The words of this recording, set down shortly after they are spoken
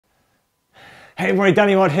Hey everybody,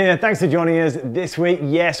 Danny Watt here. Thanks for joining us this week.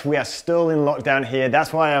 Yes, we are still in lockdown here.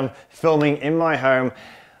 That's why I'm filming in my home.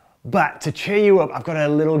 But to cheer you up, I've got a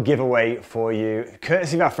little giveaway for you.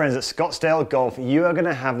 Courtesy of our friends at Scottsdale Golf, you are going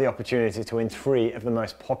to have the opportunity to win 3 of the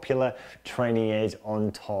most popular training aids on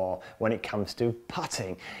tour when it comes to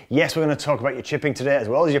putting. Yes, we're going to talk about your chipping today as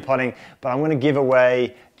well as your putting, but I'm going to give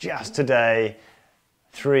away just today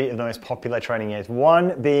 3 of the most popular training aids.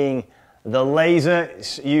 One being the laser.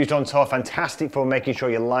 It's used on tour, fantastic for making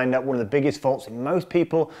sure you're lined up. One of the biggest faults in most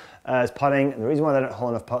people is putting, and the reason why they don't hole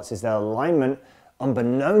enough putts is their alignment,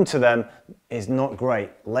 unbeknown to them, is not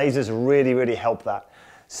great. Lasers really help that.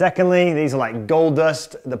 Secondly, these are like gold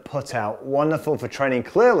dust, the putt out. Wonderful for training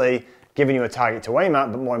clearly, giving you a target to aim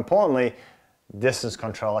at, but more importantly, distance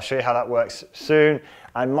control. I'll show you how that works soon.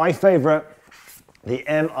 And my favorite, the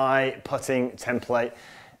MI putting template.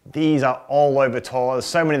 These are all over tours.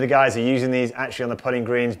 So many of the guys are using these actually on the putting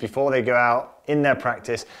greens before they go out in their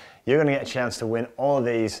practice. You're going to get a chance to win all of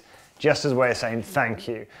these just as a way of saying thank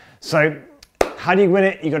you. So how do you win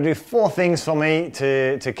it? You've got to do 4 things for me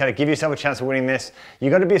to kind of give yourself a chance of winning this. You've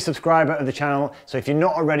got to be a subscriber of the channel. So if you're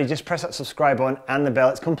not already, just press that subscribe button and the bell.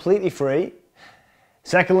 It's completely free.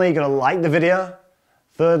 Secondly, you've got to like the video.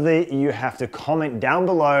 Thirdly, you have to comment down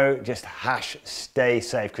below, just #stay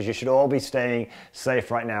safe, because you should all be staying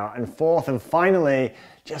safe right now. And fourth and finally,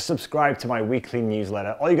 just subscribe to my weekly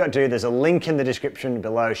newsletter. All you got to do, there's a link in the description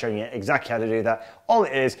below showing you exactly how to do that. All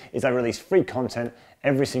it is I release free content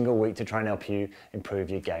every single week to try and help you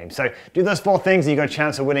improve your game. So do those 4 things and you've got a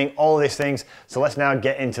chance of winning all of these things. So let's now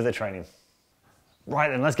get into the training.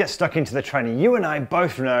 Right then, let's get stuck into the training. You and I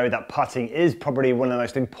both know that putting is probably one of the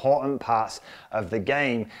most important parts of the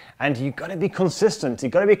game, and you've got to be consistent.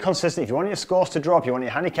 You've got to be consistent. If you want your scores to drop, you want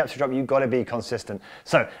your handicaps to drop, you've got to be consistent.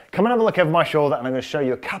 So come and have a look over my shoulder, and I'm going to show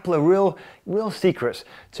you a couple of real secrets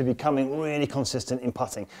to becoming really consistent in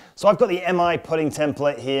putting. So I've got the MI putting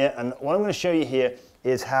template here, and what I'm going to show you here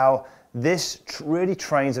is how this really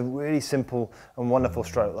trains a really simple and wonderful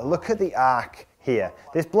stroke. Look at the arc here.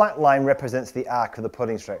 This black line represents the arc of the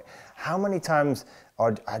putting stroke. How many times,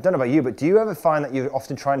 or I don't know about you, but do you ever find that you're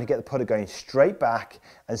often trying to get the putter going straight back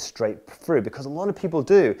and straight through? Because a lot of people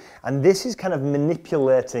do. And this is kind of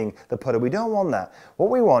manipulating the putter. We don't want that. What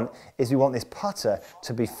we want is we want this putter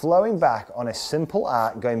to be flowing back on a simple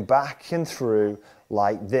arc, going back and through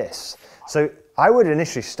like this. So I would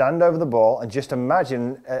initially stand over the ball and just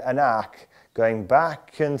imagine an arc going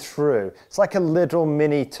back and through. It's like a little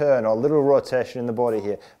mini turn or a little rotation in the body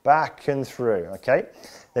here, back and through, okay?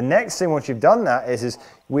 The next thing, once you've done that, is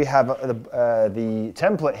we have the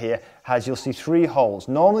template here has, you'll see 3 holes.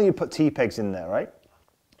 Normally you put T-pegs in there, right?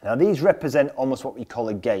 Now these represent almost what we call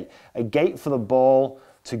a gate for the ball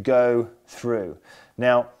to go through.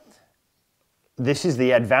 Now, this is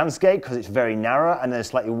the advanced gate because it's very narrow, and then a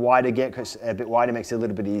slightly wider gate because it's a bit wider, makes it a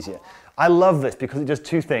little bit easier. I love this because it does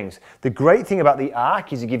 2 things. The great thing about the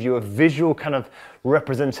arc is it gives you a visual kind of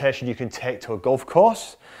representation you can take to a golf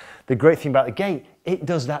course. The great thing about the gate, it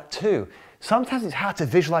does that too. Sometimes it's hard to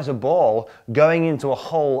visualize a ball going into a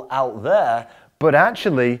hole out there, but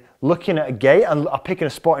actually looking at a gate and picking a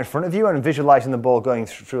spot in front of you and visualizing the ball going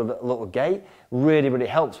through a little gate really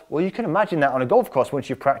helps. Well, you can imagine that on a golf course once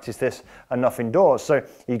you've practiced this enough indoors. So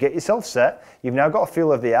you get yourself set, you've now got a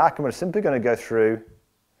feel of the arc, and we're simply going to go through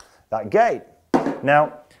that gate.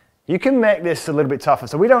 Now, you can make this a little bit tougher.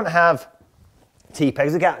 So we don't have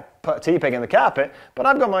T-pegs. I can't put a T-peg in the carpet, but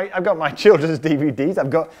I've got my children's DVDs. I've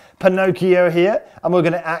got Pinocchio here, and we're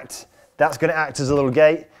going to act, that's going to act as a little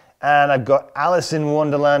gate. And I've got Alice in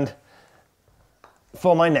Wonderland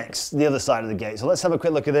for my next, the other side of the gate. So let's have a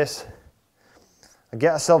quick look at this. I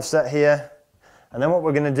get ourselves set here, and then what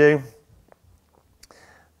we're going to do,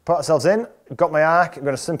 put ourselves in, got my arc, I'm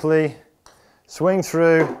going to simply swing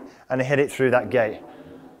through and hit it through that gate.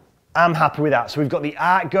 I'm happy with that. So we've got the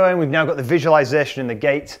arc going, we've now got the visualization in the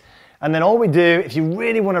gate, and then all we do, if you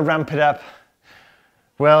really want to ramp it up,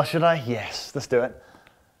 well, should I? Yes, let's do it.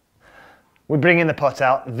 We bring in the putt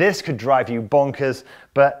out. This could drive you bonkers,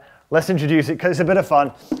 but let's introduce it because it's a bit of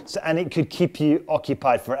fun, and it could keep you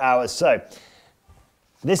occupied for hours. So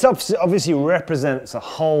this obviously represents a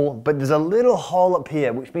hole, but there's a little hole up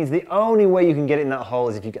here, which means the only way you can get in that hole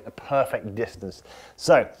is if you get the perfect distance.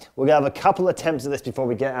 So we're going to have a couple attempts at this before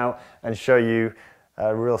we get out and show you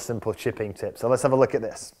a real simple chipping tip. So let's have a look at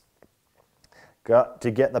this. Got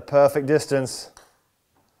to get the perfect distance.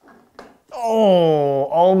 Oh,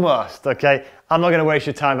 almost, okay. I'm not going to waste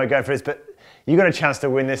your time by going for this, but you got a chance to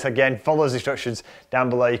win this. Again, follow those instructions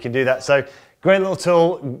down below. You can do that. So great little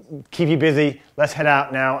tool, keep you busy. Let's head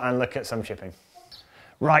out now and look at some chipping.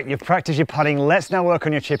 Right, you've practiced your putting. Let's now work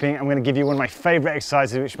on your chipping. I'm going to give you one of my favorite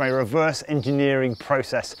exercises, which is my reverse engineering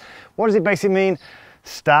process. What does it basically mean?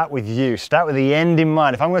 Start with you. Start with the end in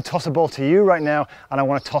mind. If I'm going to toss a ball to you right now and I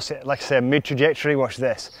want to toss it, like I say, mid-trajectory, watch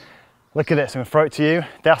this. Look at this. I'm going to throw it to you.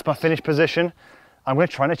 That's my finish position. I'm going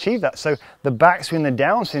to try and achieve that. So the backswing, the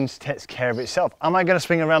downswing takes care of itself. Am I going to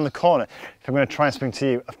swing around the corner if I'm going to try and swing to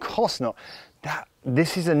you? Of course not.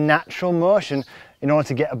 This is a natural motion in order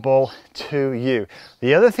to get a ball to you.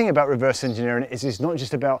 The other thing about reverse engineering is it's not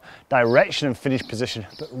just about direction and finish position,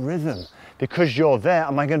 but rhythm. Because you're there,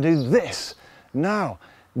 am I going to do this? No,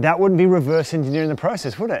 that wouldn't be reverse engineering the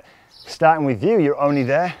process, would it? Starting with you, you're only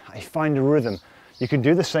there, I find a rhythm. You can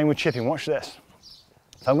do the same with chipping. Watch this.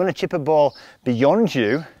 If I'm going to chip a ball beyond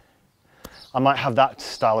you, I might have that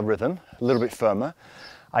style of rhythm, a little bit firmer.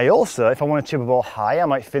 I also, if I want to chip a ball high, I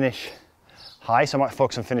might finish high, so I might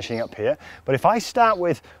focus on finishing up here. But if I start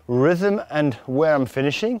with rhythm and where I'm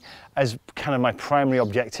finishing as kind of my primary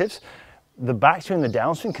objectives, the backswing and the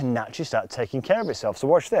downswing can naturally start taking care of itself. So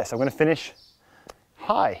watch this, I'm going to finish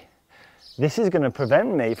high. This is going to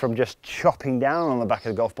prevent me from just chopping down on the back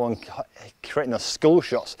of the golf ball and creating those skull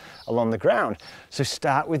shots along the ground. So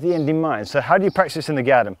start with the end in mind. So how do you practice this in the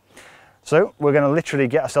garden? So we're going to literally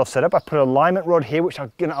get ourselves set up. I put an alignment rod here, which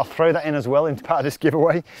I'll throw that in as well into part of this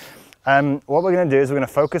giveaway. What we're going to do is we're going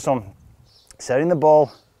to focus on setting the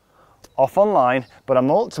ball off on line, but I'm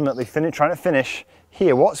ultimately trying to finish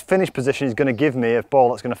here. What finish position is going to give me a ball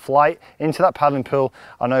that's going to fly into that paddling pool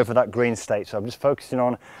and over that green state. So I'm just focusing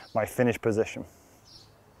on my finish position.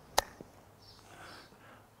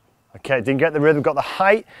 Okay, didn't get the rhythm, got the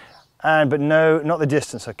height, but no, not the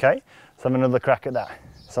distance, okay? So I'm another crack at that.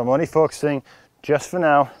 So I'm only focusing just for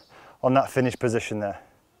now on that finish position there.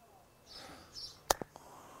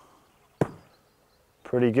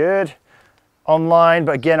 Pretty good. Online,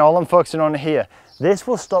 but again, all I'm focusing on here. This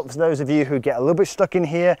will stop those of you who get a little bit stuck in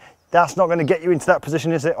here. That's not going to get you into that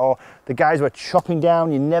position, is it? Or the guys who are chopping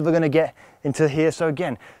down, you're never going to get into here. So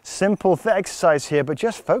again, simple exercise here, but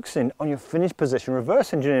just focusing on your finish position,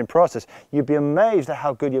 reverse engineering process. You'd be amazed at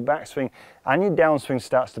how good your backswing and your downswing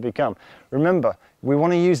starts to become. Remember, we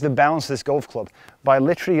want to use the bounce of this golf club. By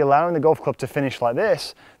literally allowing the golf club to finish like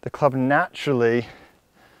this, the club naturally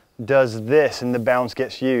does this and the bounce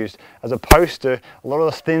gets used, as opposed to a lot of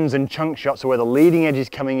the spins and chunk shots where the leading edge is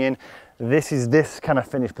coming in. This is this kind of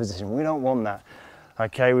finish position. We don't want that.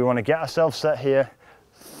 Okay, we want to get ourselves set here,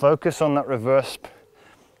 focus on that reverse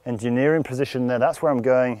engineering position there. That's where I'm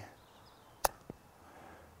going,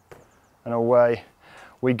 and away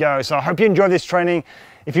we go. So I hope you enjoyed this training.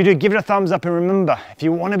 If you do, give it a thumbs up, and remember, if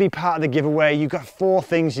you want to be part of the giveaway, you've got 4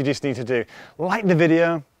 things you just need to do. Like the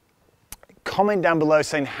video, comment down below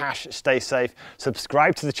saying #stay safe,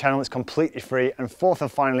 subscribe to the channel, it's completely free, and 4th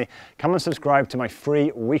and finally, come and subscribe to my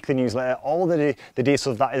free weekly newsletter. All the details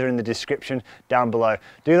of that are in the description down below.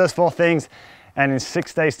 Do those 4 things, and in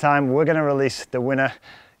 6 days time we're going to release the winner.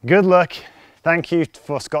 Good luck. Thank you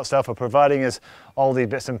for Scottsdale for providing us all these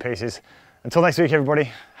bits and pieces. Until next week,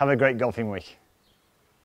 everybody, have a great golfing week.